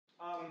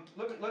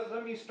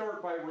let me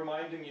start by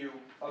reminding you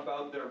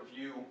about their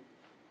view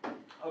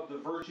of the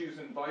virtues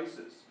and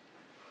vices.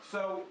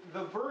 So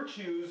the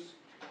virtues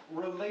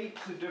relate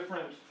to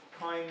different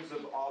kinds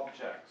of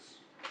objects.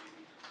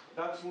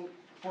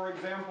 For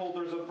example,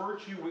 there's a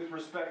virtue with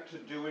respect to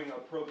doing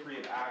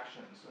appropriate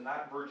actions, and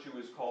that virtue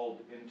is called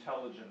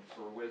intelligence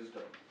or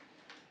wisdom.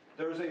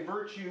 There's a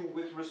virtue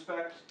with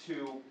respect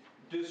to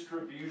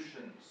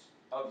distributions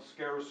of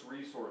scarce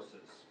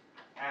resources,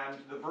 and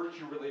the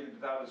virtue related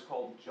to that is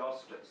called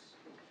justice.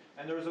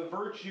 And there's a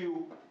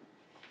virtue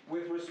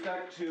with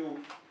respect to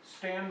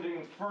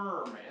standing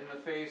firm in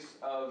the face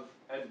of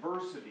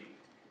adversity,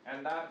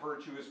 and that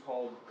virtue is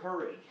called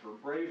courage or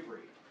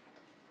bravery.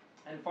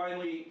 And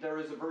finally, there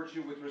is a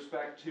virtue with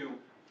respect to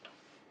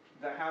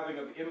the having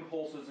of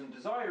impulses and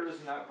desires,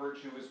 and that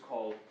virtue is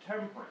called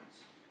temperance.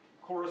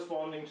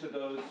 Corresponding to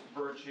those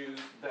virtues,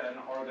 then,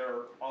 are their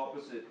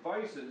opposite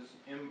vices: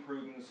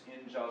 imprudence,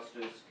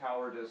 injustice,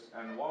 cowardice,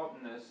 and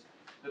wantonness,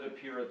 that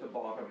appear at the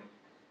bottom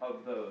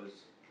of those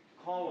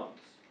columns.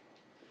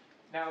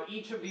 Now,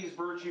 each of these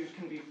virtues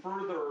can be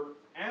further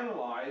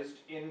analyzed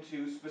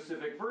into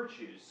specific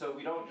virtues. So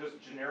we don't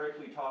just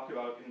generically talk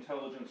about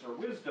intelligence or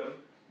wisdom.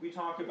 We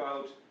talk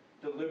about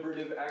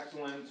deliberative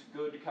excellence,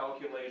 good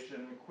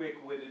calculation,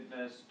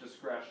 quick-wittedness,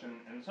 discretion,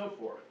 and so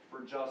forth.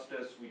 For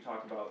justice, we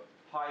talk about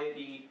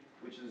piety,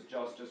 which is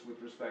justice with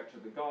respect to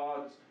the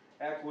gods,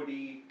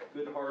 equity,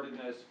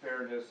 good-heartedness,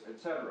 fairness,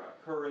 etc.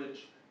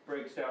 Courage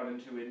breaks down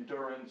into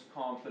endurance,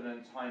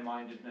 confidence,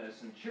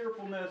 high-mindedness, and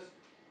cheerfulness.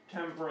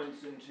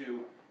 Temperance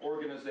into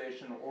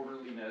organization,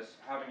 orderliness,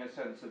 having a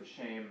sense of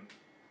shame,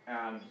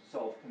 and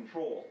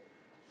self-control.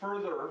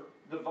 Further,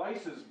 the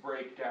vices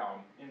break down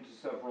into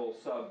several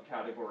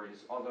subcategories.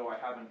 Although I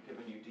haven't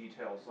given you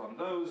details on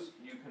those,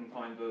 you can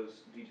find those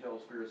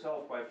details for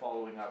yourself by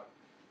following up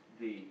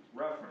the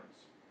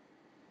reference.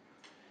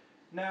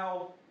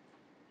 Now,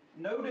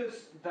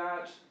 notice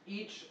that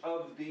each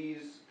of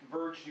these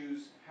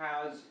virtues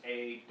has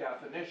a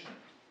definition,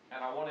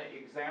 and I want to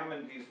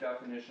examine these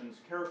definitions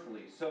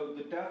carefully. So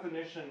the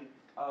definition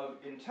of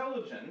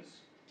intelligence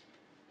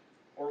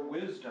or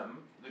wisdom,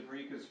 the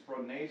Greek is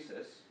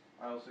phronesis.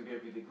 I also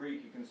gave you the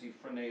Greek. You can see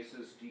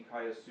phronesis,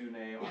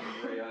 dikaiosune,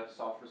 andrea,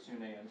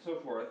 sophrosune, and so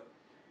forth.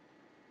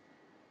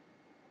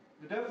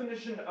 The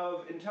definition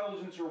of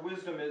intelligence or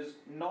wisdom is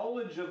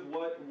knowledge of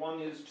what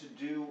one is to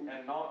do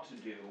and not to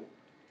do,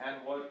 and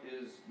what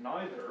is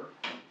neither,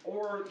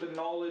 or the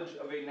knowledge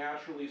of a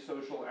naturally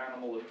social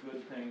animal of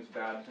good things,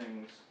 bad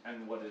things,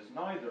 and what is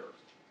neither.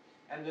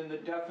 And then the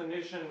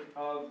definition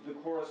of the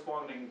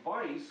corresponding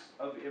vice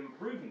of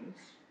imprudence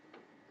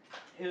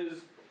is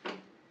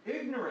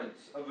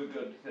ignorance of a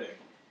good thing,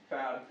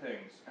 bad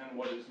things, and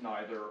what is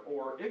neither,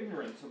 or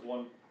ignorance of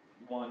what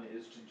one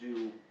is to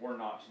do or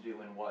not to do,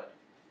 and what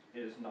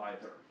is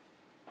neither.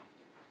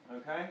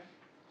 Okay?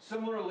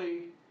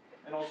 Similarly,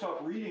 and I'll stop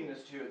reading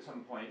this to you at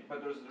some point,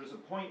 but there's a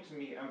point to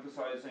me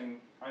emphasizing,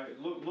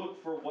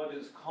 look for what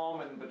is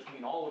common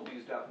between all of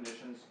these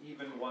definitions,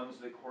 even ones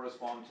that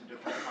correspond to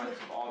different kinds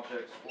of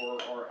objects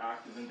or are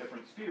active in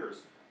different spheres.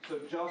 So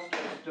justice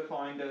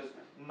defined as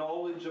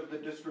knowledge of the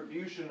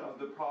distribution of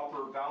the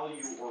proper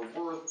value or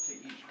worth to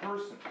each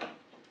person.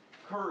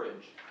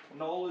 Courage,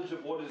 knowledge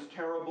of what is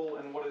terrible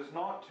and what is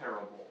not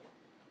terrible,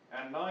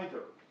 and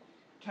neither.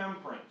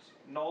 Temperance,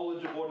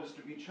 knowledge of what is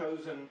to be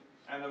chosen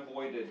and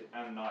avoided,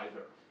 and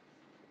neither.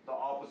 The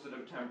opposite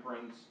of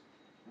temperance,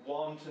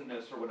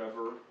 wantonness or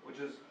whatever, which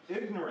is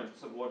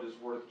ignorance of what is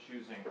worth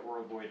choosing or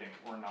avoiding,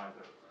 or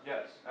neither.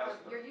 Yes,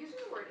 you're using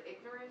the word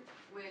ignorant,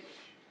 which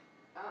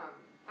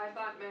I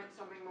thought meant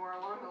something more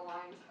along the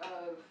lines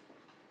of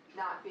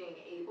not being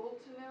able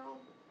to know.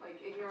 Like,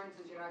 ignorance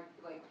is you're not,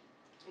 like,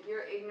 if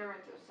you're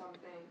ignorant of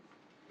something,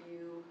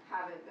 you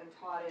haven't been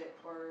taught it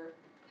or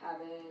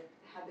haven't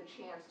had the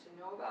chance to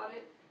know about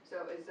it.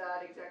 So is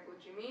that exactly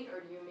what you mean,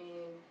 or do you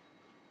mean,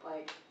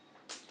 like...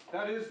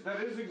 That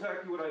is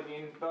exactly what I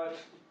mean, but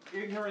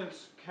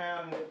ignorance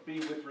can be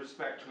with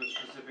respect to a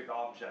specific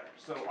object.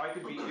 So I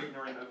could be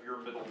ignorant of your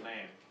middle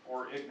name,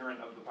 or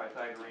ignorant of the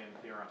Pythagorean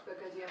theorem.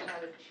 Because you haven't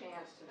had a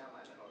chance to know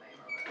my middle name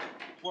or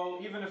whatever. Well,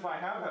 even if I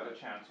have had a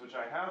chance, which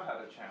I have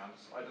had a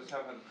chance, I just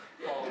haven't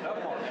followed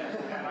up on it,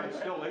 and I'm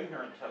still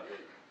ignorant of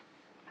it.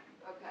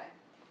 Okay.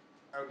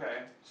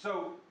 Okay,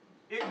 so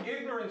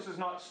ignorance is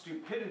not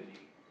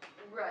stupidity.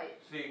 Right.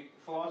 See,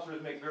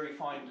 philosophers make very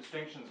fine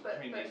distinctions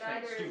between these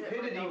things.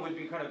 Stupidity would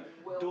be kind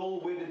of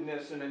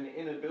dull-wittedness and an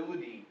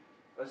inability,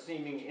 a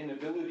seeming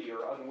inability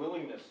or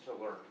unwillingness to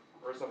learn,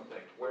 or something.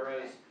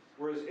 Whereas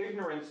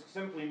ignorance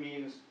simply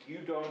means you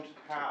don't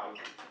have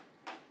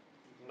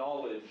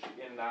knowledge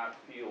in that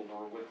field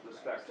or with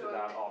respect to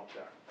that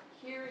object.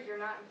 Here, you're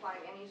not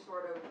implying any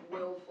sort of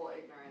willful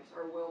ignorance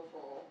or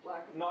willful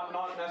lack of knowledge.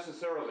 Not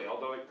necessarily,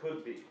 although it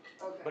could be.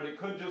 Okay. But it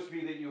could just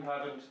be that you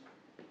haven't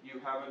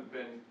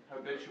been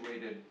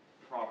habituated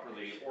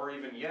properly, or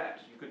even yet.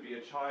 You could be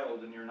a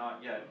child and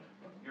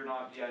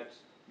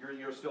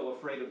you're still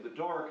afraid of the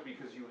dark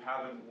because you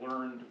haven't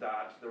learned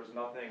that there's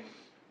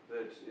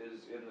that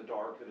is in the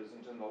dark that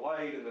isn't in the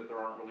light, and that there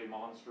aren't really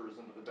monsters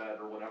under the bed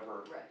or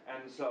whatever. Right.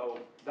 And so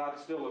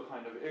that's still a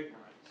kind of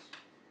ignorance.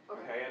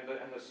 Okay, and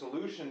the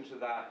solution to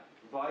that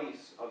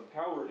vice of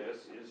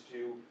cowardice is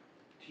to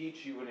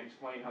teach you and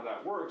explain how that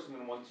works, and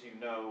then once you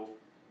know,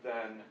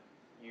 then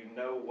you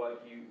know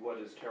what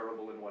is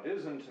terrible and what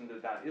isn't, and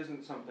that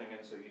isn't something,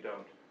 and so you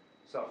don't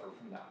suffer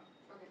from that.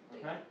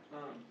 Okay?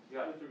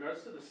 Yeah. With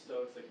regards to the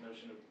Stoics'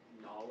 notion of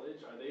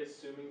knowledge, are they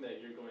assuming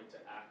that you're going to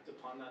act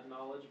upon that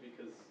knowledge?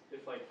 Because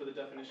if, for the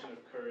definition of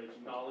courage,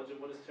 knowledge of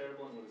what is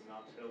terrible and what is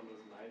not terrible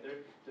is neither,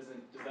 does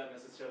that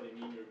necessarily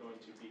mean you're going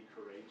to be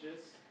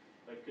courageous?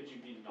 Could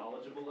you be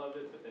knowledgeable of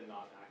it but then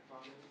not act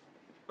on it?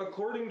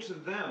 According to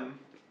them,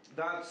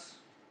 that's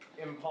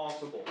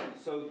impossible.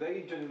 So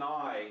they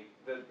deny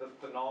that the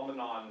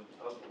phenomenon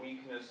of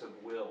weakness of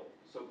will,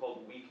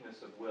 so-called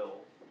weakness of will,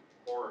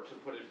 or to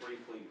put it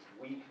briefly,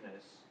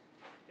 weakness,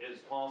 is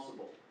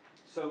possible.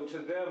 So to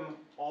them,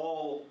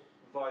 all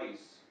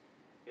vice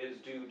is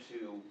due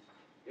to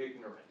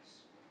ignorance.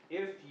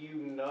 If you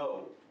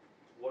know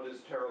what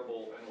is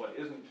terrible and what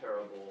isn't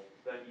terrible,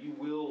 then you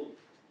will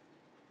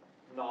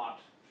not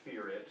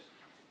fear it.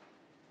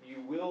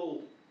 You will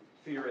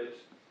fear it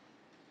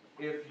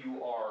if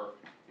you are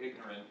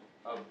ignorant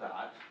of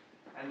that.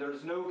 And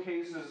there's no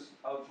cases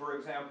of, for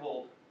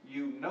example,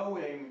 you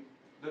knowing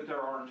that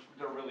there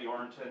really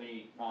aren't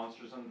any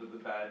monsters under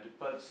the bed,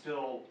 but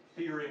still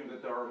fearing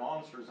that there are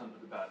monsters under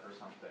the bed or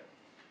something.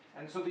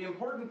 And so the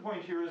important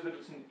point here is that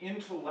it's an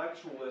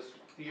intellectualist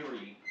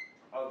theory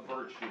of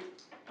virtue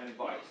and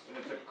vice. And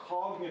it's a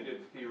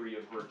cognitive theory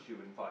of virtue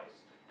and vice.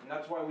 And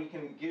that's why we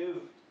can give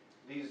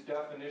these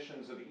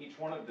definitions of each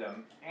one of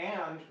them,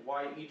 and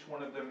why each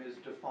one of them is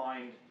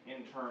defined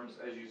in terms,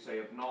 as you say,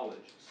 of knowledge.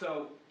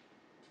 So,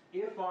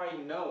 if I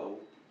know,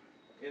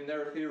 in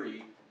their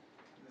theory,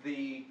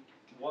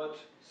 what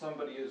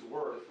somebody is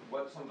worth,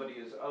 what somebody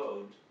is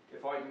owed,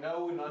 if I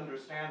know and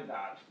understand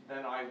that,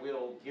 then I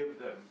will give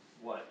them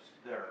what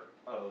they're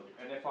owed.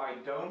 And if I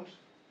don't,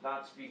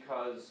 that's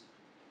because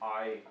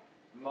I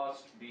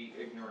must be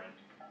ignorant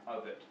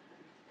of it.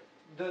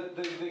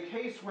 The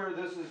case where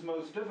this is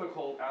most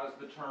difficult, as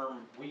the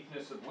term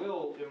weakness of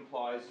will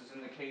implies, is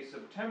in the case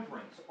of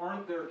temperance.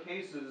 Aren't there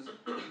cases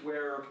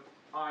where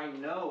I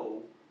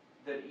know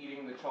that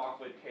eating the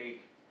chocolate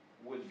cake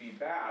would be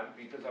bad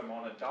because I'm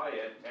on a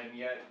diet, and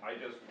yet I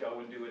just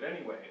go and do it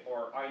anyway?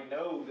 Or I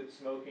know that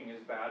smoking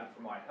is bad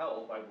for my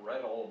health. I've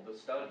read all of the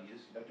studies.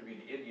 You have to be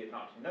an idiot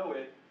not to know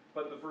it.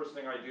 But the first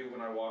thing I do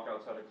when I walk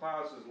outside of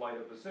class is light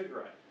up a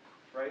cigarette,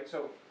 right?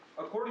 So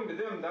according to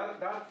them,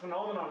 that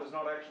phenomenon is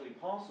not actually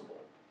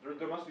possible.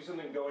 There must be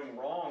something going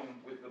wrong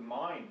with the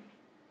mind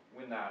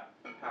when that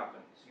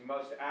happens. You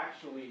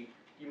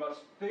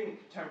must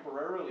think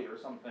temporarily or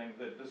something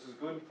that this is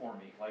good for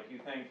me. Like you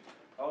think,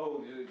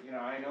 oh,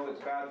 I know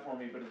it's bad for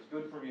me, but it's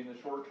good for me in the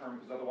short term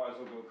because otherwise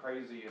I'll go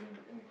crazy and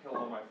kill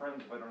all my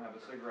friends if I don't have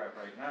a cigarette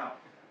right now.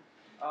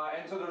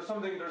 And so there's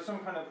some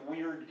kind of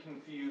weird,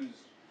 confused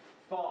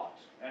thought.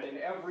 And in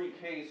every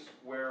case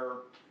where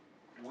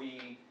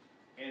we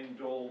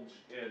indulge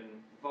in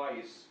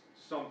vice,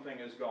 something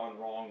has gone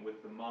wrong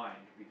with the mind,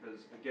 because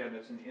again,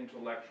 it's an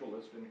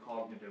intellectualist and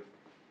cognitive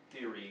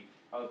theory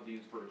of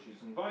these virtues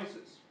and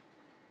vices.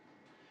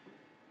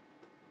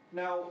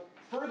 Now,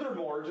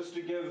 furthermore, just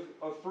to give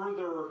a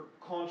further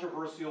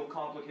controversial,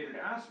 complicated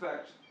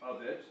aspect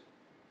of it,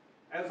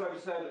 as I've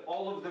said,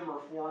 all of them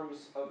are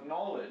forms of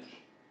knowledge,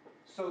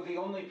 so the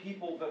only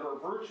people that are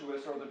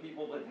virtuous are the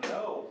people that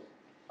know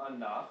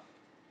enough,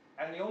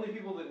 and the only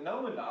people that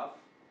know enough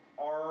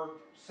are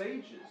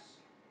sages,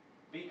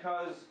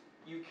 because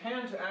you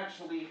can't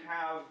actually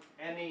have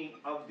any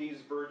of these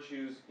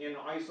virtues in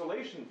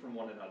isolation from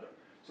one another.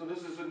 So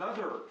this is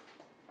another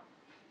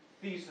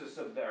thesis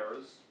of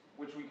theirs,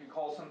 which we could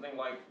call something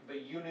like the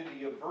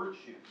unity of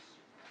virtues,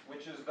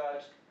 which is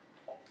that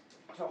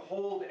to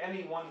hold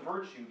any one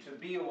virtue, to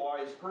be a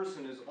wise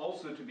person, is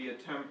also to be a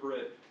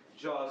temperate,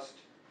 just,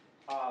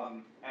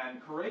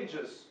 and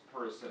courageous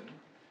person.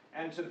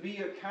 And to be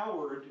a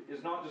coward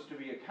is not just to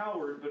be a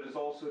coward, but is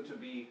also to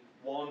be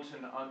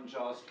wanton,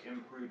 unjust,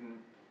 imprudent,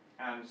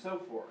 and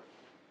so forth.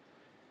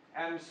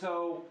 And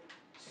so,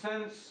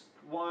 since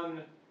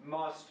one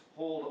must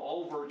hold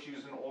all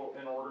virtues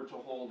in order to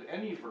hold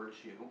any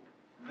virtue,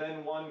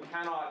 then one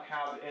cannot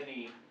have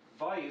any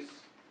vice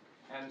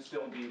and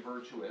still be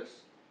virtuous,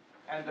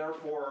 and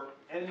therefore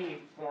any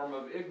form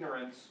of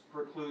ignorance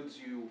precludes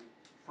you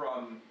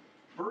from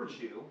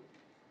virtue,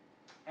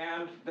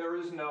 and there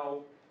is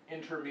no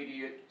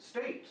intermediate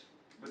state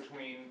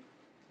between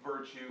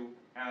virtue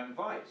and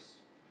vice.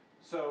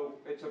 So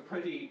it's a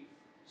pretty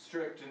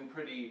strict and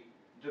pretty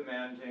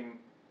demanding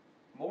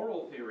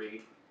moral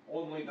theory.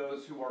 Only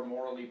those who are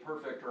morally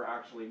perfect are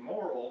actually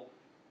moral.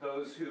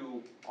 Those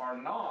who are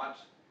not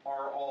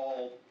are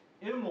all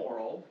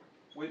immoral,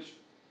 and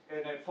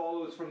it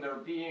follows from their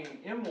being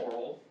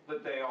immoral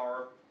that they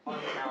are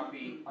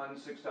unhappy,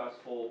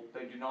 unsuccessful,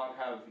 they do not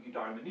have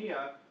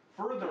eudaimonia.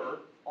 Further,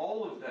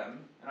 all of them,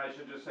 and I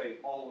should just say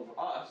all of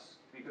us,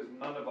 because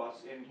none of us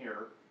in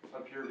here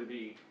appear to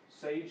be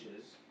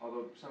sages,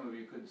 although some of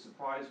you could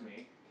surprise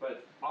me,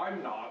 but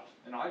I'm not,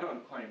 and I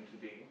don't claim to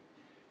be.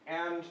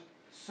 And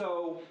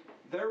so,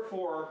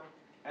 therefore,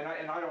 and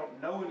I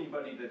don't know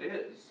anybody that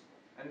is,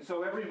 and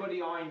so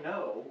everybody I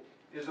know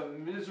is a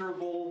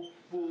miserable,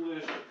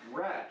 foolish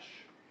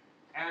wretch,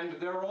 and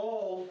they're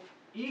all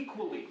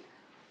equally,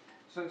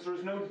 since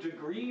there's no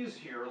degrees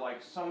here,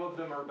 like some of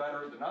them are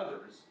better than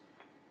others,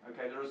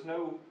 okay, there's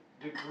no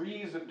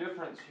degrees of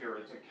difference here.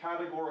 It's a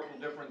categorical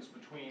difference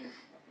between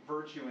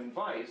virtue and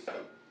vice,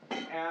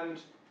 and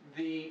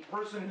the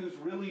person who's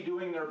really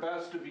doing their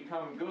best to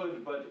become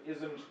good but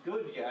isn't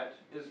good yet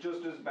is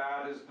just as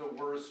bad as the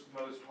worst,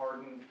 most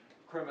hardened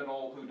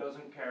criminal who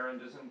doesn't care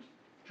and isn't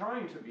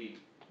trying to be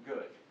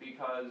good,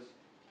 because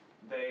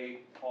they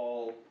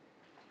all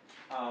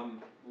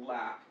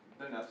lack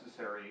the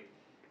necessary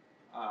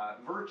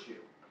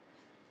virtue.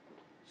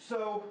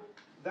 So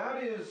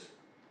that is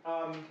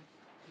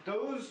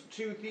those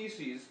two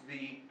theses,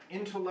 the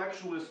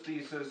intellectualist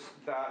thesis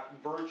that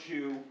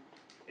virtue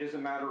is a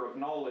matter of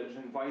knowledge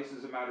and vice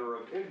is a matter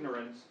of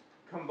ignorance,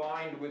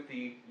 combined with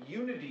the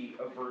unity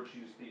of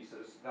virtues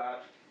thesis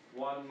that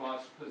one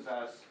must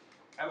possess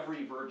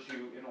every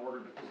virtue in order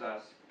to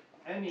possess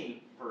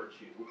any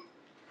virtue.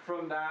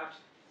 From that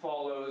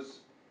follows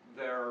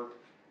their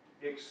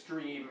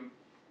extreme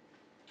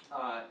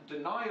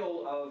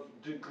denial of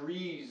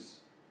degrees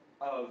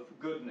of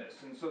goodness.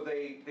 And so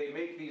they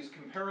make these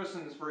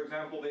comparisons. For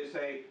example, they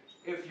say,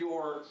 if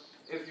you're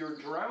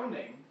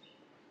drowning,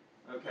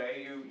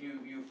 okay,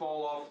 you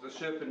fall off the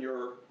ship and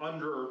you're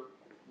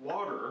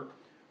underwater,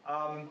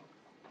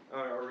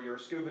 or you're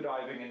scuba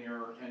diving and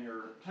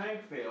your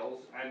tank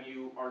fails, and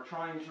you are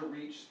trying to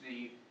reach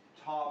the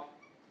top,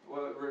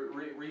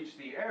 reach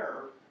the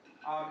air,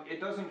 it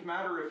doesn't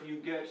matter if you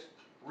get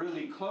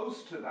really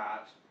close to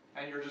that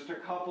and you're just a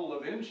couple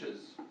of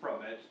inches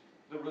from it,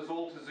 the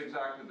result is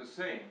exactly the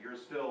same. You're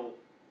still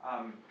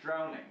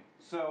drowning.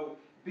 So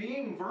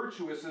being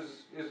virtuous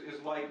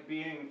is like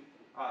being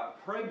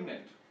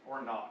pregnant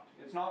or not.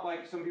 It's not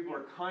like some people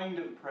are kind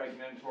of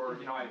pregnant, or,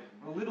 you know, I'm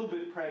a little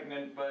bit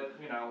pregnant, but,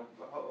 you know,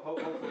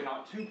 hopefully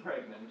not too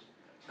pregnant.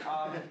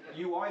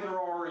 You either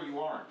are or you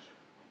aren't.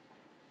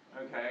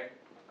 Okay?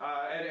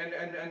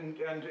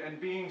 And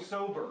being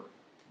sober.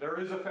 There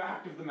is a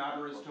fact of the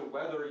matter as to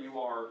whether you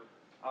are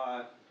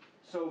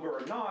sober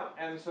or not,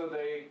 and so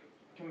they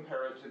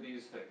compare it to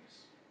these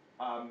things.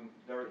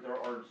 There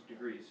are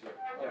degrees here.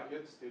 Yeah. You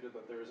had stated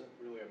that there isn't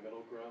really a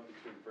middle ground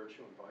between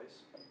virtue and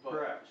vice. But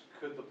Correct.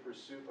 Could the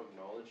pursuit of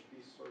knowledge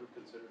be sort of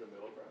considered a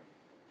middle ground?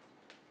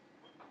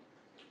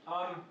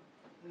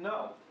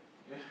 No.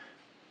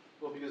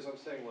 Well, because I'm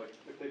saying, like,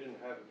 if they didn't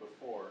have it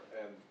before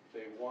and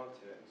they want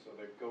it, and so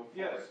they go for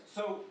Yes, it.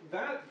 so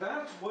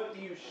that's what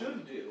you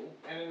should do,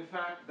 and in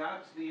fact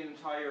that's the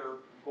entire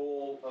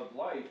goal of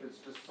life, is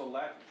to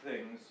select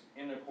things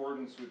in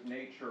accordance with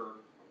nature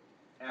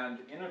and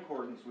in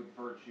accordance with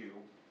virtue,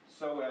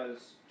 so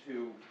as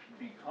to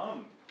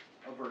become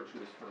a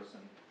virtuous person.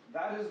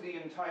 That is the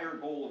entire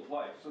goal of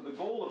life. So the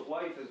goal of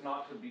life is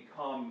not to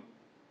become,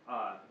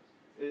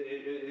 it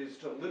is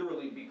to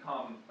literally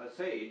become a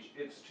sage.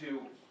 It's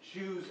to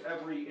choose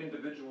every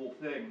individual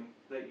thing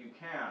that you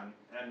can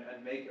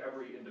and make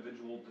every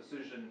individual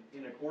decision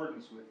in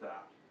accordance with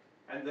that.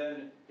 And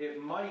then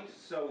it might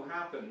so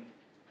happen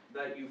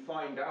that you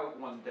find out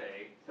one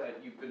day that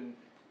you've been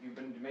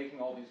making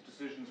all these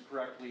decisions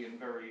correctly and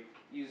very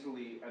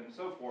easily and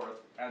so forth,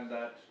 and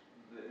that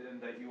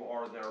you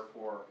are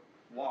therefore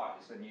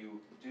wise, and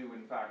you do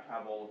in fact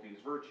have all of these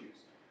virtues.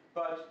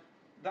 But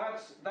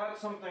that's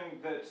something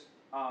that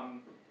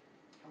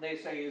they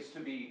say is to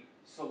be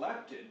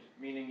selected,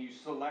 meaning you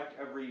select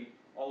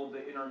all of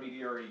the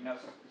intermediary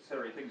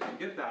necessary things to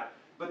get that.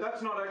 But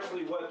that's not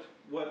actually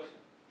what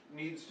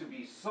needs to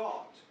be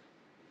sought.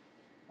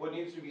 What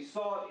needs to be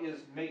sought is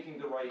making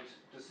the right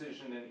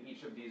decision in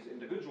each of these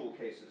individual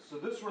cases. So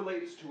this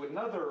relates to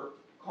another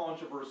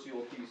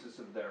controversial thesis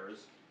of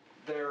theirs,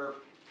 their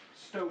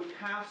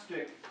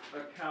stochastic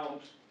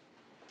account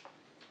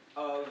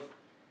of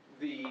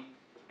the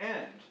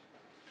end.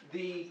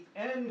 The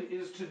end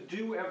is to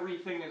do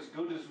everything as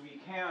good as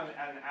we can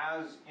and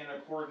as in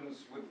accordance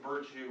with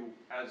virtue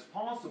as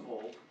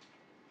possible.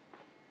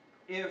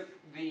 If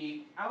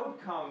the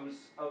outcomes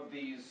of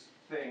these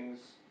things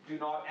do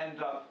not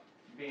end up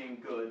being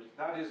good,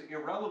 that is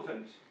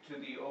irrelevant to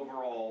the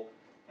overall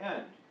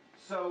end.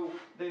 So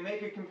they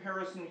make a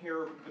comparison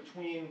here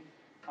between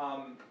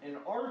an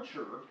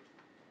archer,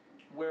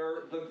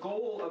 where the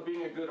goal of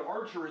being a good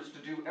archer is to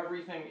do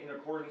everything in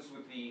accordance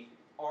with the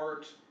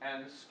art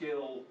and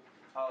skill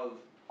of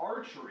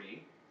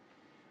archery,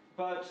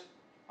 but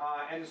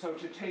and so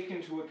to take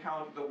into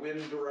account the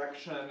wind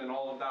direction and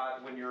all of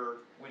that when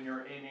you're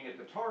aiming at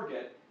the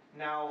target.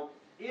 Now,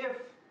 if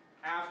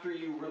after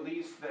you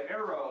release the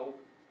arrow,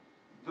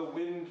 the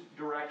wind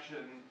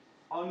direction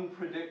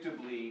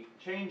unpredictably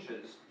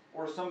changes,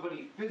 or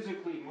somebody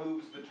physically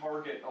moves the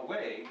target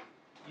away,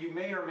 you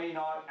may or may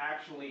not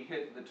actually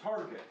hit the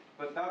target,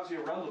 but that's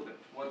irrelevant.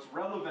 What's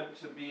relevant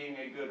to being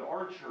a good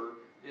archer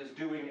is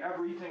doing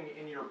everything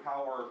in your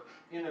power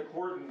in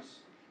accordance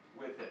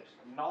with it,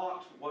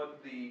 not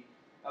what the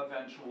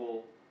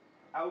eventual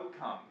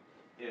outcome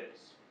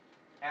is.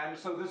 And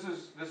so this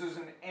is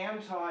an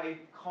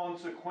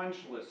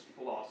anti-consequentialist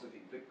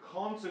philosophy. The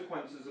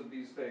consequences of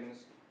these things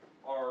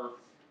are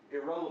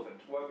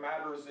irrelevant. What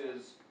matters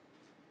is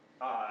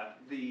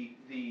the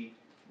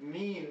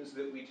means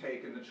that we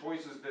take and the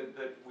choices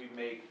that we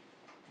make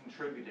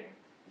contributing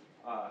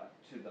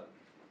to them.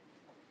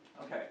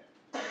 Okay,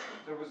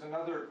 there was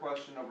another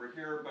question over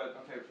here, but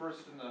okay,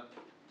 first in the,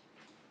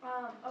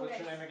 what's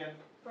your name again?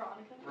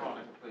 Veronica.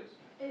 Veronica, please.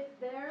 If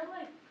their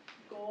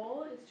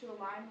goal is to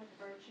align with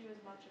virtue as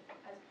much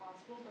as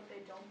possible, but they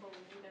don't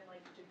believe in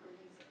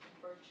degrees of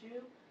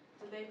virtue,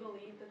 do they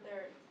believe that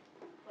their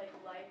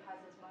life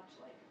has as much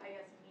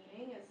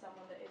meaning as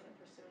someone that isn't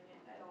pursuing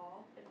it at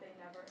all if they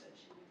never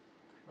achieve?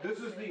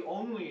 This is the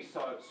only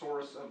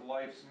source of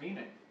life's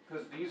meaning,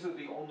 because these are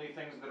the only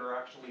things that are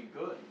actually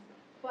good.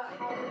 But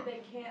how do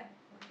they can't,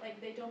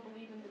 they don't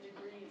believe in the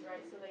degrees, right?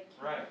 So they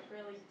can't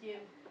really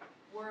give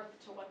worth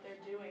to what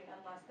they're doing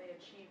unless they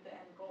achieve the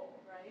end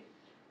goal, right?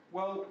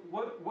 Well,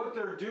 what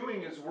they're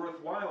doing is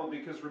worthwhile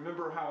because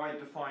remember how I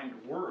defined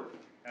worth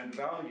and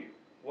value.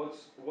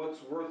 What's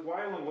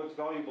worthwhile and what's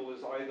valuable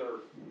is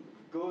either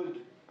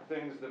good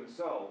things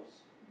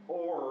themselves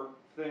or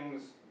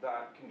things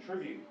that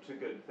contribute to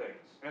good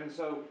things. And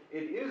so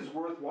it is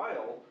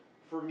worthwhile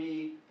for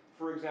me,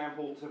 for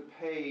example, to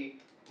pay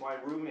my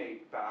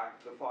roommate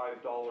back the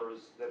 $5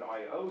 that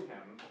I owe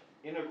him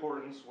in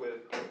accordance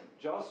with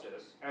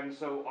justice, and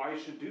so I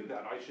should do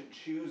that. I should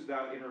choose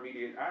that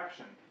intermediate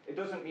action. It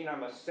doesn't mean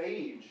I'm a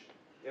sage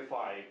if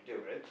I do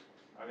it.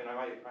 I mean,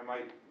 I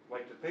might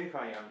like to think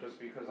I am just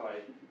because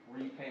I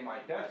repay my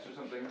debts or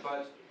something,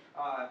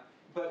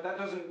 but that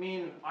doesn't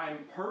mean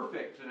I'm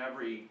perfect in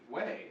every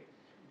way.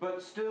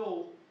 But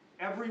still,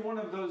 every one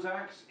of those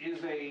acts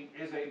is a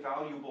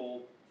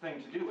valuable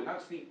thing to do, and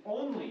that's the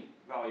only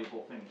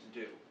valuable thing to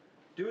do.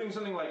 Doing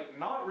something like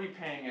not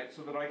repaying it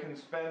so that I can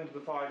spend the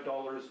 $5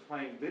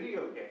 playing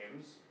video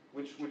games,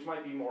 which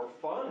might be more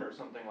fun or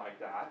something like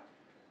that,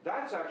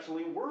 that's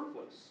actually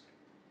worthless.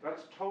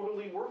 That's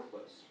totally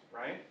worthless,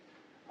 right?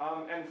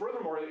 And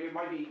furthermore, it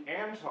might be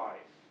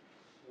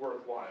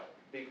anti-worthwhile,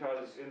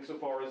 because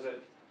insofar as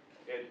it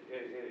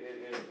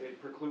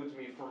precludes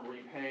me from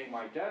repaying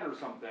my debt or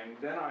something,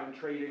 then I'm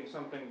trading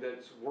something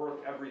that's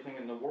worth everything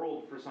in the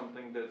world for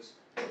something that's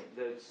a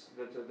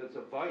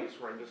vice,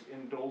 where I'm just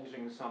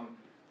indulging some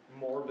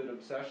morbid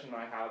obsession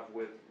I have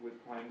with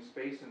playing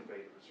Space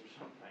Invaders or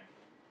something.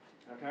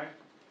 Okay?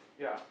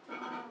 Yeah.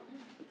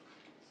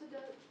 So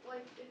does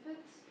if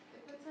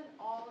it's an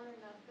all or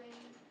nothing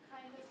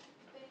kind of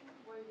thing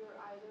where you're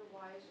either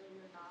wise or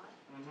you're not,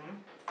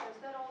 does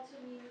that also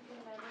mean you can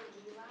never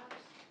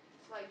relapse?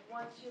 So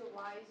once you're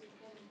wise, you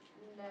can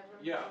never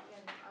make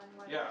an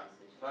unwise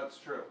decision. That's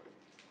true.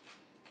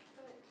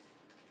 But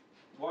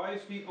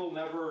Wise people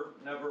never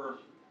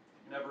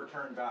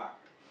turn back.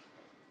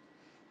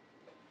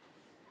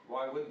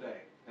 Why would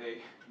they?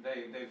 They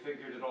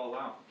figured it all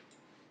out.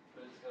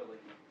 But it's kind of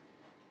if you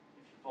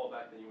fall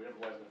back, then you were never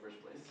wise in the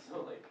first place.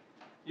 So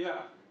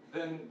yeah,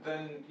 then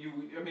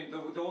you. I mean,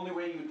 the only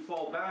way you'd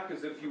fall back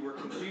is if you were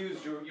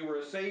confused. You were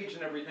a sage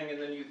and everything, and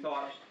then you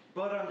thought,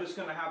 but I'm just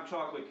going to have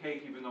chocolate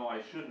cake even though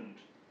I shouldn't.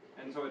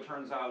 And so it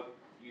turns out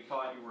you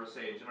thought you were a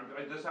sage,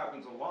 and this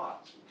happens a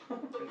lot.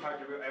 In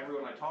fact,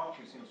 everyone I talk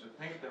to seems to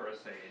think they're a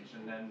sage,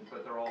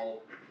 but they're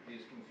all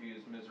these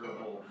confused,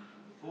 miserable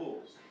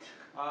fools.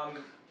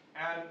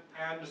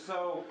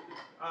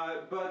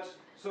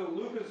 So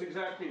Luke is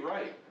exactly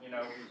right.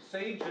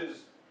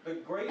 Sages. The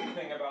great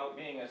thing about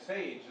being a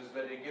sage is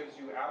that it gives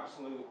you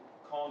absolute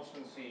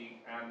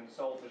constancy and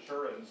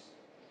self-assurance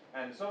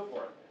and so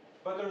forth.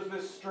 But there's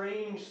this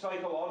strange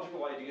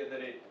psychological idea that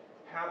it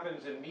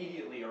happens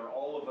immediately or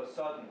all of a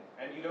sudden,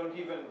 and you don't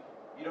even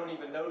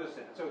notice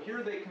it. So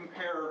here they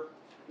compare,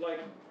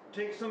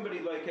 take somebody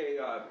like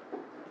a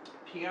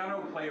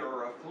piano player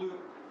or a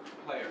flute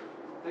player.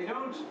 They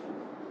don't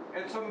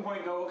at some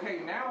point go,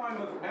 okay, now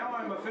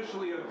I'm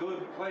officially a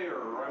good player,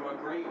 or I'm a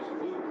great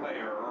flute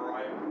player, or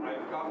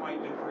I've got my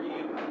degree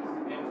in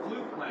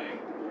flute playing.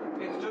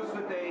 It's just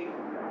that they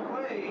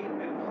play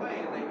and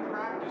they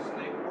practice and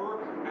they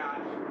work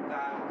at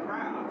that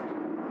craft.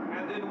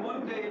 And then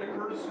one day it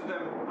occurs to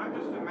them, I'm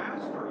just a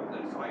master of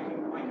this. I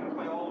can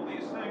play all of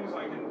these things.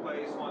 I can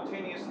play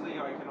spontaneously.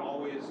 I can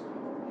always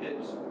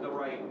hit the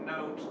right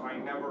note. I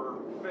never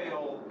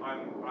fail.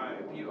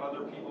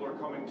 Other people are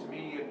coming to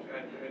me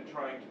and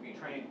trying to be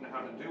trained in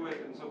how to do it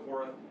and so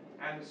forth.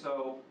 And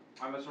so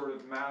I'm a sort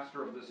of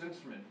master of this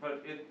instrument.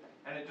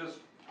 It just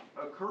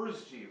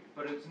occurs to you.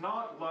 But it's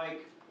not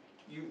like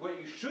what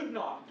you should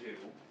not do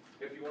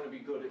if you want to be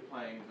good at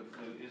playing the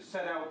flute is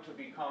set out to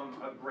become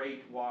a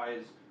great,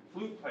 wise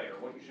flute player.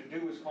 What you should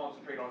do is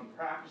concentrate on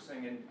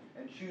practicing and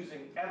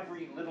choosing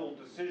every little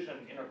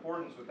decision in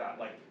accordance with that,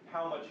 like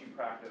how much you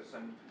practice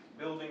and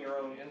building your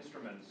own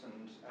instruments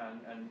and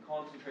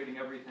concentrating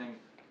everything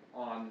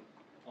on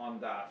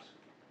that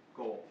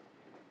goal.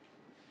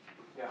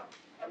 Yeah.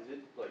 Is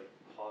it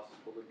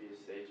possible to be a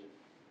sage if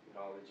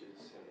knowledge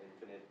is an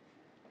infinite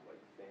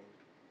thing?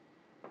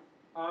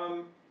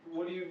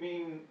 What do you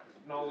mean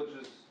knowledge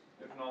is,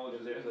 if knowledge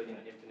is There's infinite?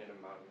 an infinite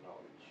amount of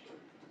knowledge.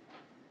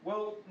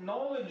 Well,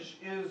 knowledge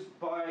is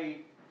by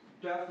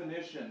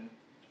definition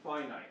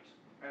finite.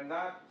 And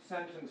that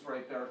sentence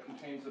right there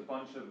contains a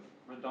bunch of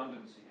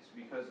redundancies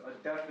because a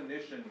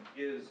definition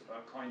is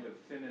a kind of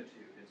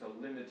finitude. It's a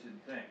limited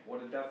thing.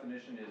 What a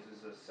definition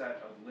is a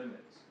set of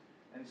limits.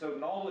 And so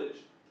knowledge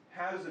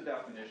has a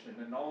definition,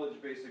 and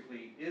knowledge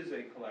basically is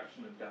a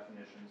collection of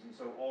definitions, and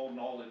so all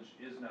knowledge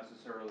is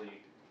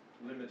necessarily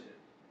limited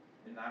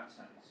in that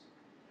sense.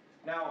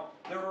 Now,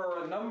 there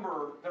are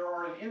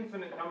an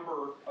infinite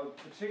number of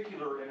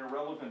particular and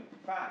irrelevant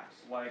facts,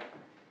 like,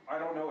 I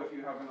don't know if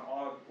you have an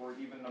odd or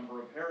even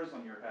number of hairs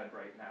on your head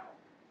right now.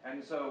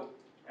 And so,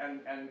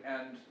 and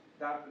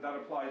that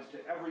applies to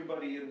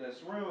everybody in this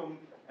room,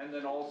 and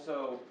then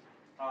also,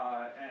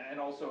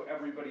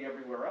 everybody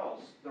everywhere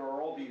else. There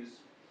are all these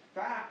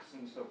facts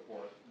and so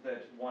forth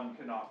that one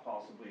cannot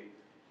possibly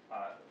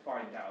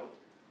find out.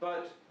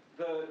 But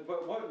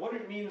what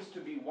it means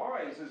to be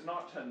wise is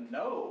not to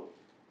know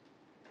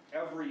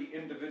every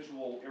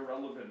individual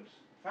irrelevant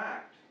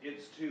fact.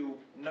 It's to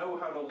know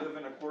how to live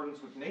in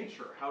accordance with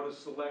nature, how to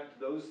select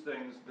those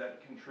things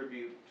that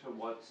contribute to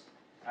what's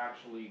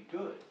actually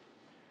good.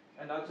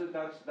 And that's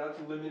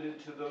limited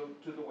to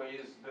the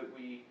ways that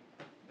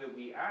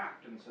we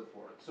act and so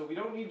forth. So we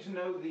don't need to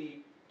know the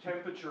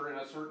temperature in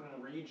a certain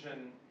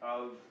region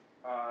of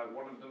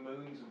one of the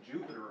moons of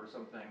Jupiter or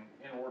something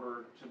in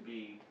order to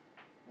be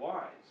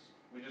wise.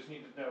 We just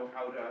need to know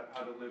how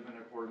to live in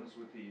accordance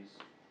with these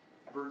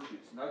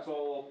virtues. And that's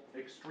all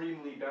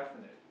extremely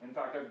definite. In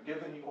fact, I've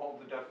given you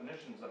all the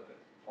definitions of it.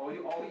 All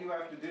you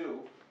have to do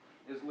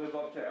is live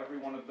up to every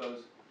one of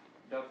those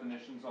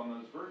definitions on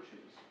those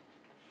virtues.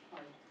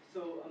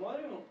 So I'm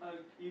wondering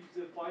if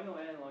the final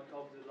end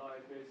of the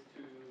life is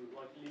to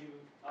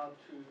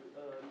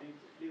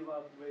live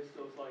up with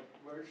those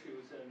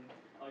virtues and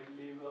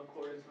live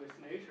accordance with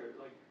nature.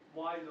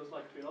 Why those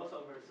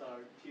philosophers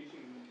are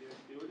teaching their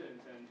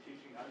students and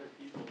teaching other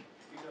people,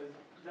 because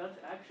that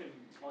action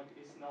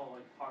is now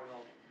part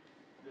of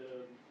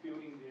the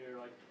building their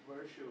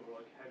virtue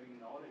or having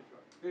knowledge,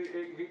 right?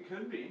 It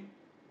could be.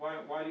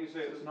 Why do you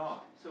say it's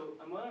not? So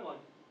I'm wondering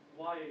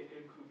why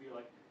it could be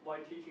why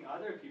teaching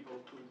other people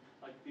could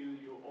build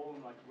your own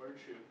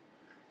virtue.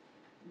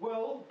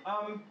 Well,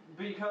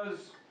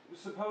 because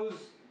suppose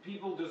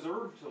people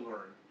deserve to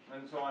learn,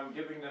 and so I'm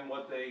giving them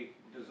what they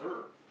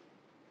deserve.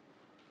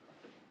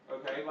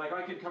 Okay,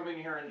 I could come in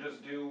here and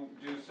just do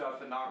stuff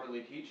and not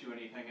really teach you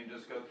anything and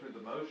just go through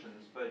the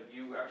motions, but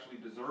you actually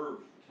deserve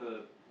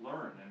to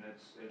learn, and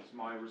it's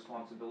my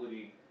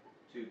responsibility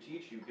to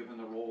teach you given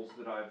the roles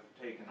that I've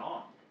taken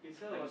on. And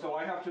so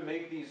I have to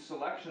make these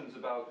selections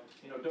about,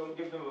 don't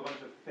give them a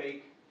bunch of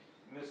fake,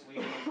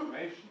 misleading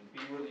information.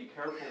 Be really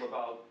careful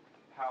about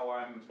how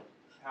I'm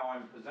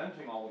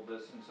presenting all of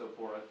this and so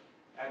forth,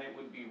 and it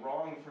would be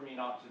wrong for me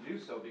not to do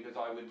so because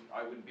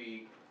I would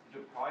be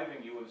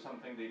depriving you of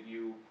something that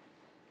you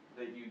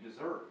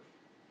deserve.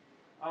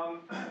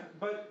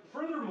 But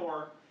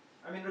furthermore,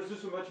 there's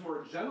just a much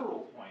more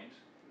general point.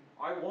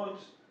 I want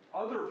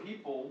other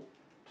people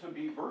to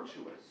be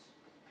virtuous.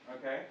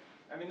 Okay?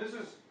 This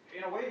is,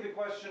 in a way, the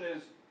question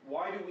is,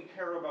 why do we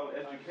care about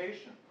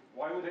education?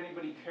 Why would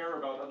anybody care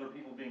about other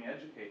people being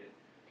educated?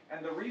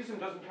 And the reason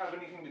doesn't have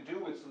anything to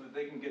do with so that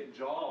they can get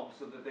jobs,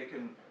 so that they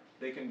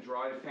can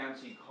drive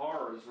fancy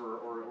cars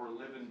or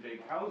live in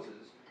big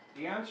houses.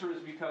 The answer is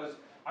because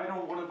I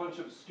don't want a bunch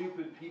of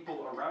stupid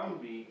people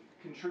around me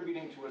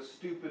contributing to a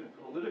stupid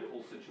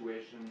political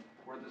situation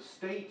where the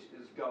state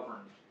is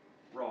governed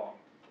wrong.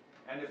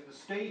 And if the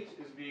state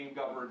is being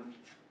governed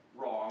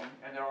wrong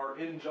and there are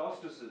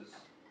injustices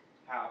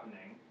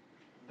happening,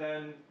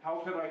 then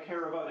how could I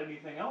care about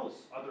anything else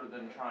other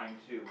than trying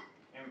to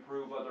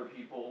improve other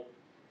people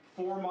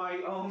for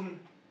my own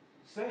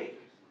sake?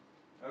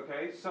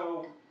 Okay,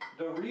 so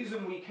the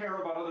reason we care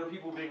about other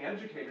people being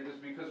educated is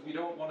because we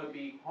don't want to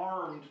be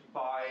harmed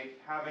by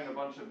having a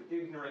bunch of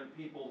ignorant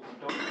people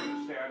who don't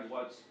understand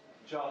what's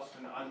just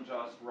and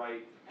unjust,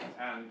 right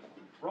and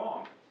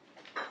wrong.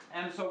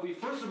 And so we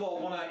first of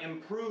all want to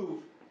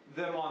improve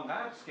them on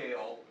that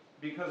scale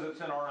because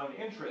it's in our own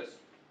interest.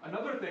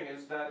 Another thing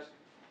is that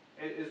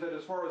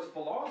as far as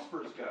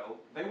philosophers go,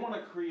 they want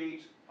to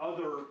create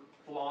other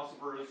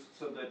philosophers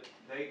so that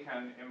they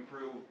can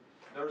improve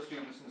their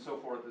students and so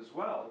forth as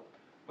well.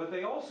 But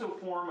they also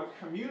form a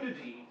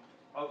community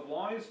of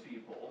wise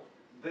people.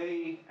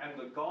 They and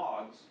the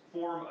gods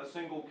form a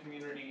single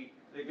community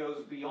that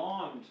goes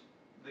beyond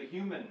the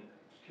human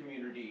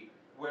community,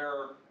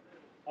 where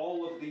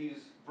all of these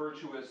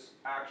virtuous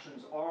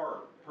actions are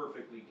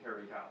perfectly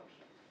carried out.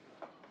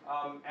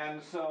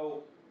 And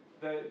so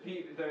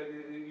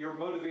you're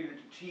motivated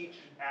to teach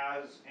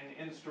as an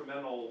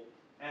instrumental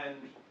end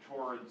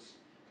towards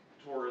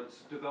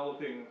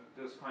developing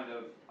this kind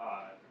of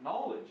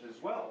knowledge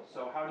as well.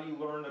 So how do you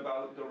learn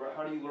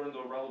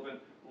the relevant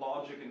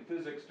logic and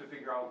physics to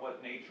figure out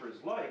what nature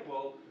is like?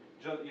 Well,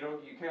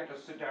 you can't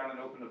just sit down and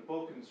open a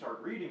book and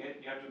start reading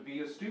it. You have to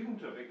be a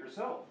student of it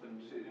yourself, and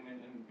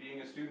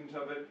being a student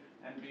of it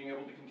and being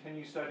able to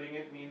continue studying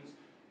it means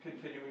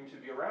continuing to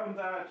be around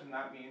that, and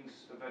that means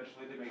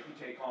eventually they make you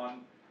take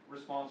on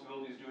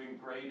responsibilities doing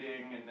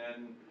grading and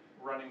then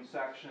running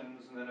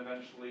sections and then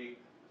eventually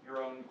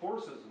your own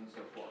courses and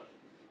so forth.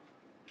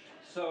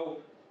 So,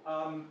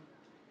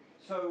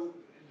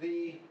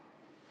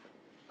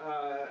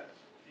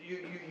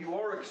 you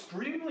are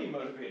extremely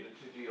motivated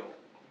to deal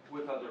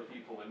with other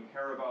people and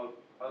care about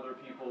other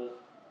people.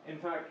 In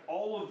fact,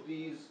 all of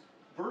these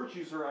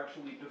virtues are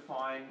actually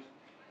defined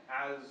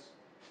as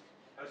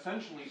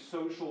essentially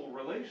social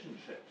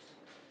relationships,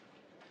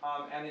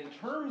 and in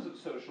terms of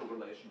social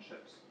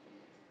relationships.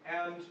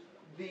 And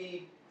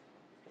the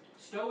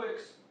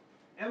Stoics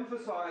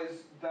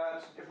emphasize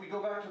that if we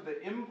go back to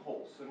the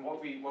impulse and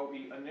what we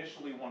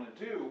initially want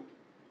to do,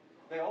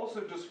 they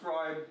also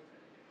describe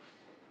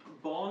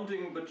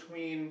bonding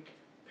between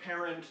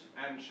parent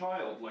and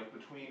child, like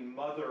between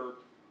mother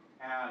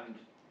and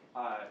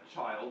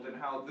child, and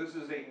how this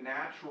is a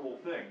natural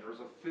thing. There's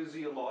a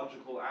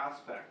physiological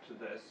aspect to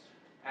this,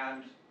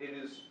 and it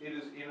is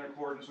in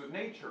accordance with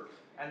nature.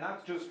 And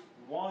that's just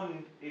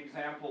one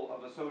example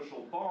of a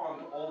social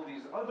bond. All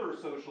these other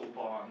social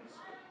bonds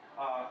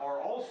are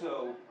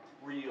also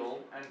real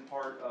and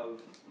part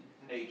of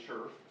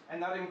nature,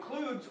 and that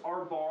includes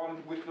our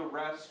bond with the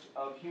rest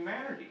of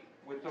humanity,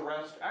 with the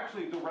rest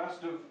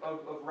of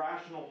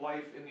rational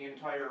life in the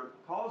entire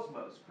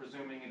cosmos,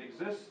 presuming it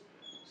exists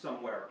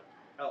somewhere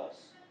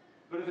else.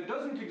 But if it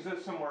doesn't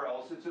exist somewhere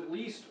else, it's at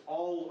least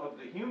all of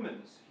the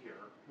humans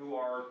here who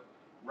are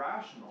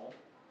rational.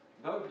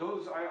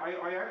 Those,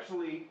 I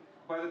actually,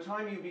 by the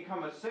time you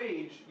become a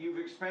sage, you've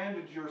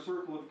expanded your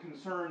circle of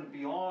concern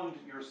beyond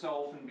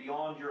yourself and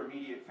beyond your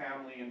immediate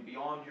family and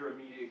beyond your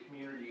immediate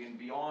community and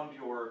beyond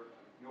your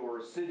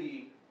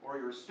city or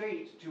your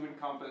state to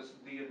encompass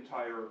the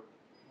entire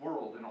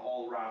world and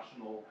all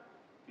rational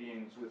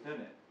beings within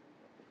it.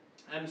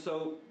 And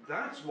so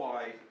that's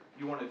why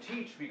you want to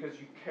teach, because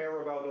you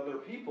care about other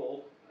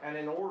people, and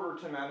in order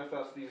to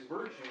manifest these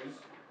virtues,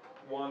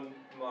 one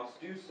must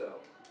do so.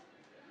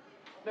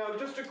 Now,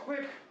 just a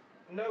quick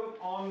note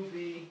on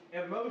the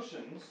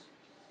emotions.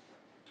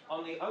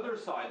 On the other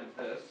side of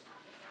this,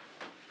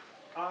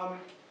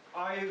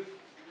 I've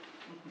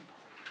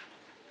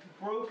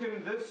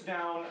broken this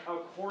down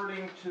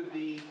according to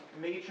the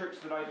matrix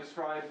that I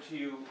described to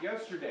you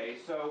yesterday.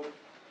 So,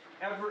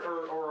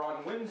 or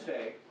on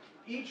Wednesday,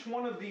 each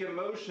one of the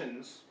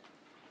emotions,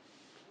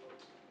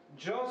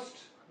 just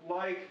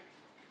like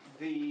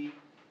the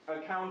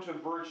account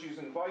of virtues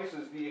and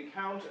vices, the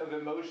account of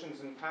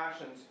emotions and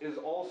passions is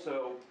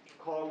also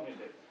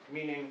cognitive,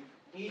 meaning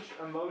each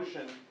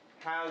emotion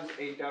has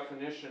a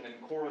definition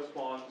and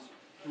corresponds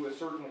to a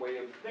certain way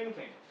of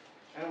thinking.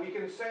 And we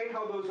can say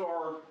how those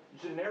are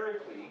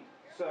generically.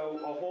 So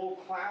a whole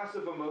class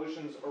of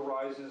emotions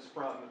arises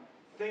from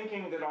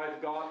thinking that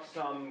I've got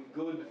some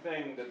good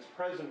thing that's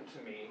present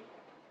to me,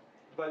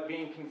 but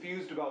being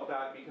confused about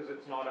that because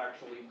it's not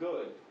actually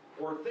good.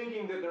 Or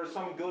thinking that there's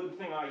some good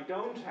thing I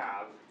don't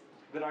have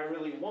that I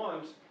really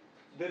want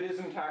that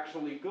isn't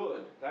actually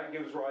good. That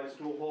gives rise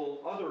to a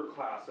whole other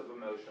class of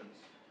emotions.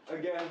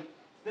 Again,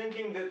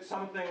 thinking that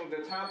something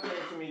that's happening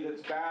to me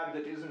that's bad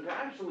that isn't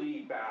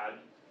actually bad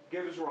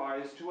gives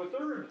rise to a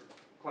third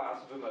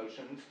class of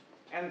emotions.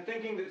 And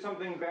thinking that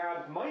something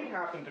bad might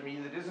happen to me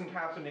that isn't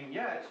happening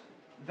yet,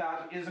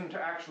 that isn't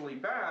actually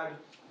bad,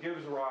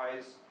 gives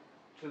rise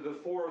to the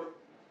fourth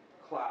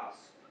class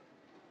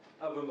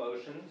of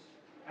emotions.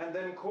 And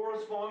then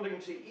corresponding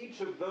to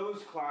each of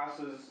those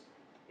classes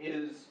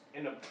is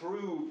an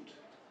approved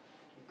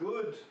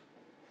good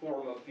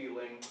form of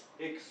feeling,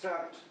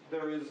 except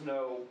there is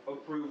no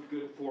approved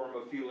good form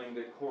of feeling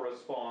that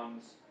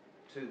corresponds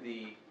to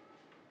the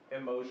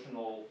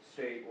emotional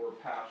state or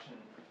passion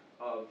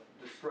of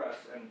distress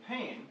and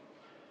pain.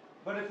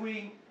 But if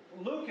we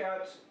look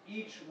at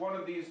each one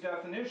of these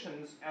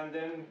definitions and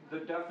then the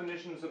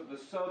definitions of the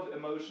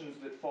sub-emotions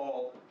that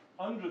fall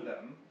under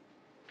them,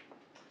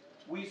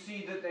 we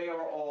see that they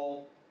are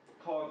all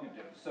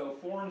cognitive. So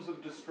forms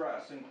of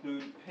distress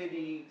include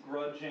pity,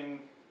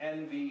 grudging,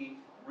 envy,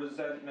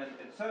 resentment,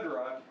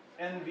 etc.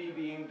 Envy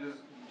being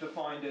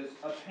defined as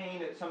a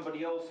pain at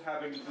somebody else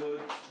having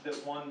goods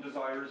that one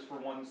desires for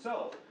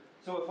oneself.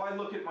 So if I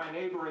look at my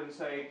neighbor and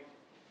say,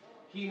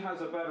 he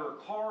has a better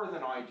car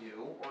than I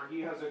do, or he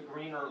has a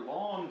greener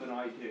lawn than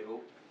I do,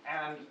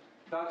 and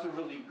that's a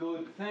really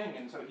good thing,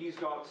 and so he's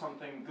got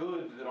something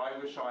good that I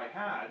wish I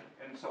had,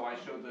 and so I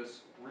show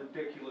this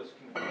ridiculous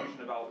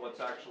confusion about what's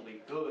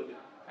actually good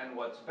and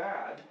what's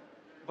bad.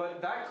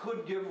 But that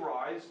could give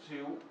rise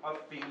to a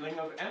feeling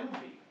of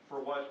envy for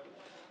what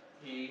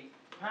he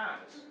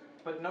has.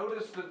 But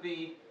notice that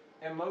the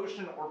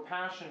emotion or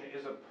passion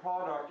is a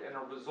product and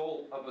a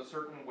result of a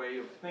certain way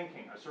of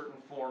thinking, a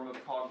certain form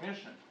of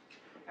cognition.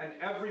 And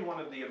every one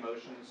of the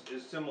emotions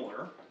is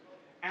similar.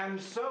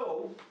 And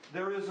so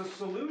there is a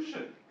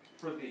solution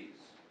for these,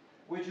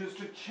 which is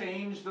to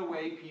change the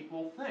way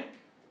people think.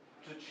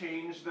 to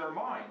change their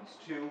minds,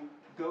 to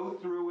go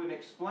through and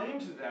explain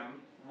to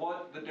them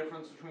what the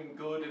difference between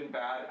good and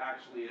bad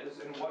actually is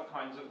and what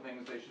kinds of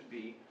things they should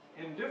be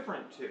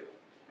indifferent to.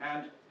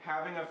 And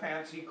having a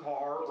fancy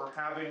car or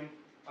having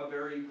a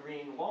very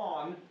green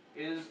lawn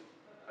is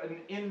an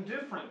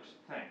indifferent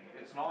thing.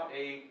 It's not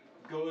a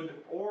good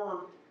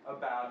or a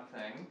bad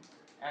thing.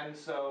 And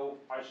so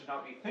I should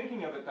not be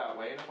thinking of it that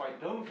way. And if I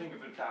don't think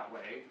of it that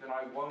way, then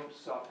I won't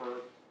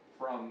suffer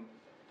from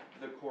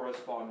the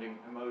corresponding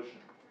emotion.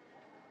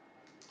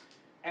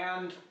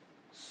 And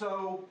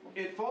so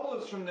it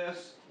follows from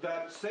this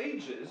that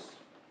sages,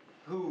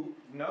 who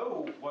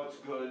know what's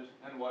good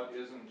and what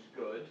isn't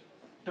good,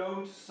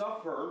 don't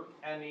suffer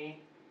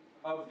any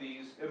of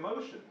these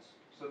emotions.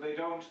 So they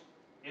don't,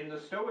 in the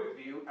Stoic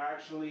view,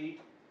 actually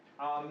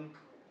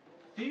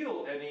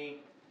feel any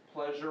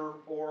pleasure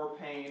or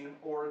pain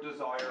or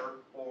desire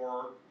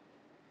or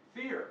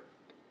fear.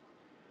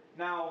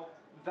 Now,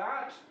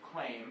 that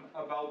claim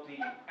about the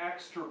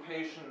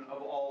extirpation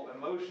of all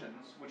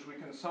emotions, which we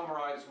can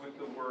summarize with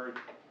the word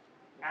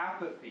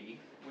apathy,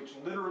 which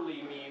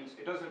literally means,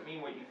 it doesn't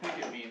mean what you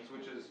think it means,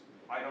 which is,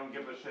 I don't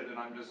give a shit and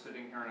I'm just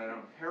sitting here and I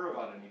don't care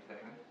about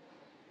anything.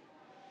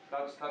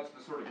 That's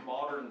the sort of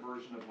modern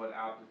version of what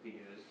apathy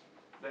is.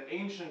 The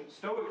ancient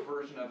Stoic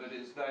version of it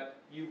is that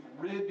you've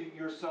rid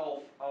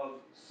yourself of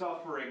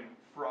suffering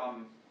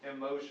from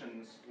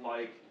emotions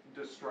like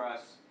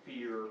distress,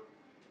 fear,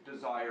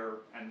 desire,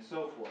 and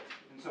so forth.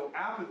 And so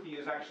apathy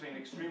is actually an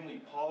extremely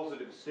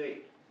positive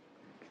state.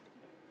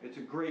 It's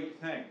a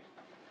great thing.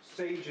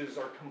 Sages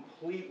are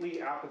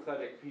completely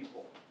apathetic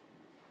people.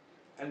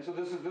 And so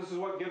this is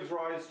what gives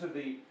rise to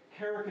the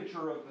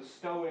caricature of the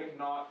Stoic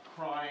not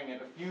crying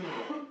at a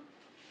funeral.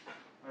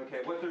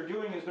 Okay, what they're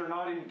doing is they're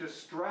not in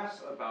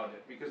distress about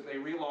it because they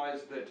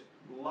realize that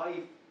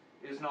life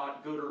is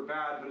not good or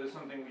bad, but is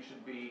something we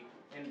should be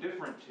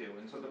indifferent to.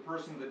 And so the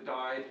person that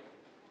died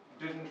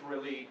didn't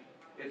really,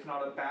 it's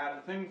not a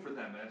bad thing for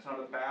them, and it's not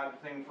a bad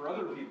thing for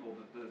other people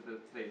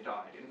that they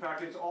died. In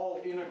fact, it's all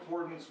in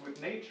accordance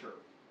with nature.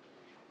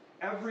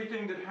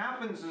 Everything that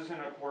happens is in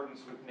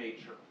accordance with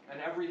nature,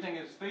 and everything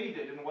is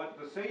fated, and what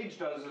the sage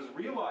does is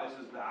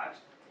realizes that,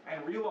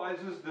 and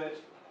realizes that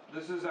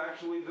this is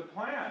actually the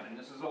plan, and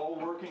this is all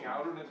working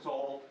out, and it's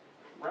all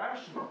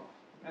rational.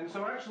 And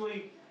so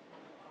actually,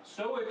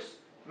 Stoics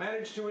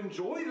manage to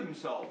enjoy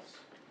themselves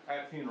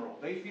at funeral.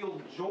 They feel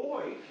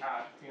joy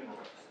at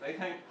funerals. They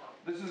think,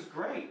 this is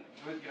great.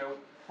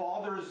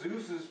 Father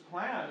Zeus's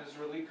plan is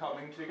really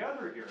coming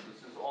together here.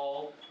 This is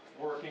all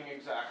working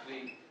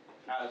exactly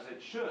as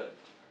it should.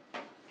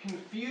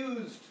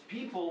 Confused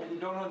people who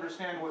don't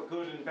understand what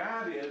good and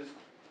bad is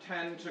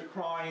tend to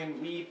cry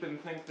and weep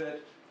and think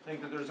that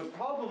there's a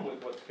problem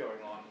with what's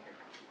going on here.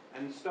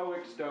 And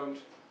Stoics don't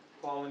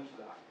fall into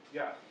that.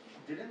 Yeah?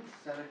 Didn't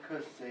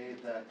Seneca say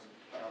that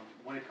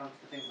when it comes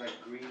to things like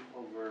grief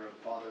over a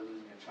father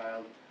losing a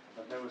child,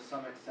 that there was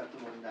some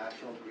acceptable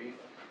natural grief?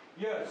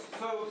 Yes,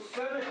 so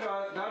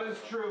Seneca, that is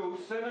true.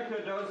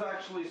 Seneca does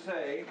actually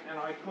say, and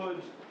I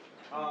could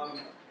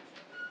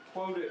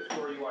quote it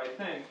for you, I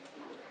think,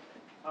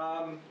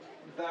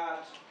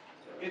 that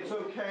it's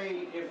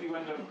okay if you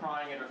end up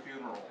crying at a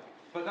funeral.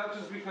 But that's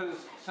just because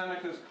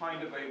Seneca's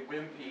kind of a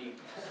wimpy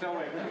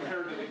Stoic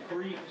compared to the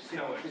Greek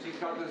Stoics. He's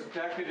got this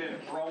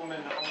decadent,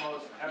 Roman,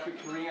 almost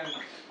Epicurean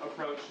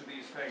approach to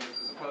these things,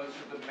 as opposed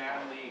to the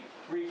manly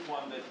Greek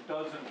one that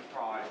doesn't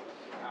cry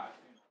at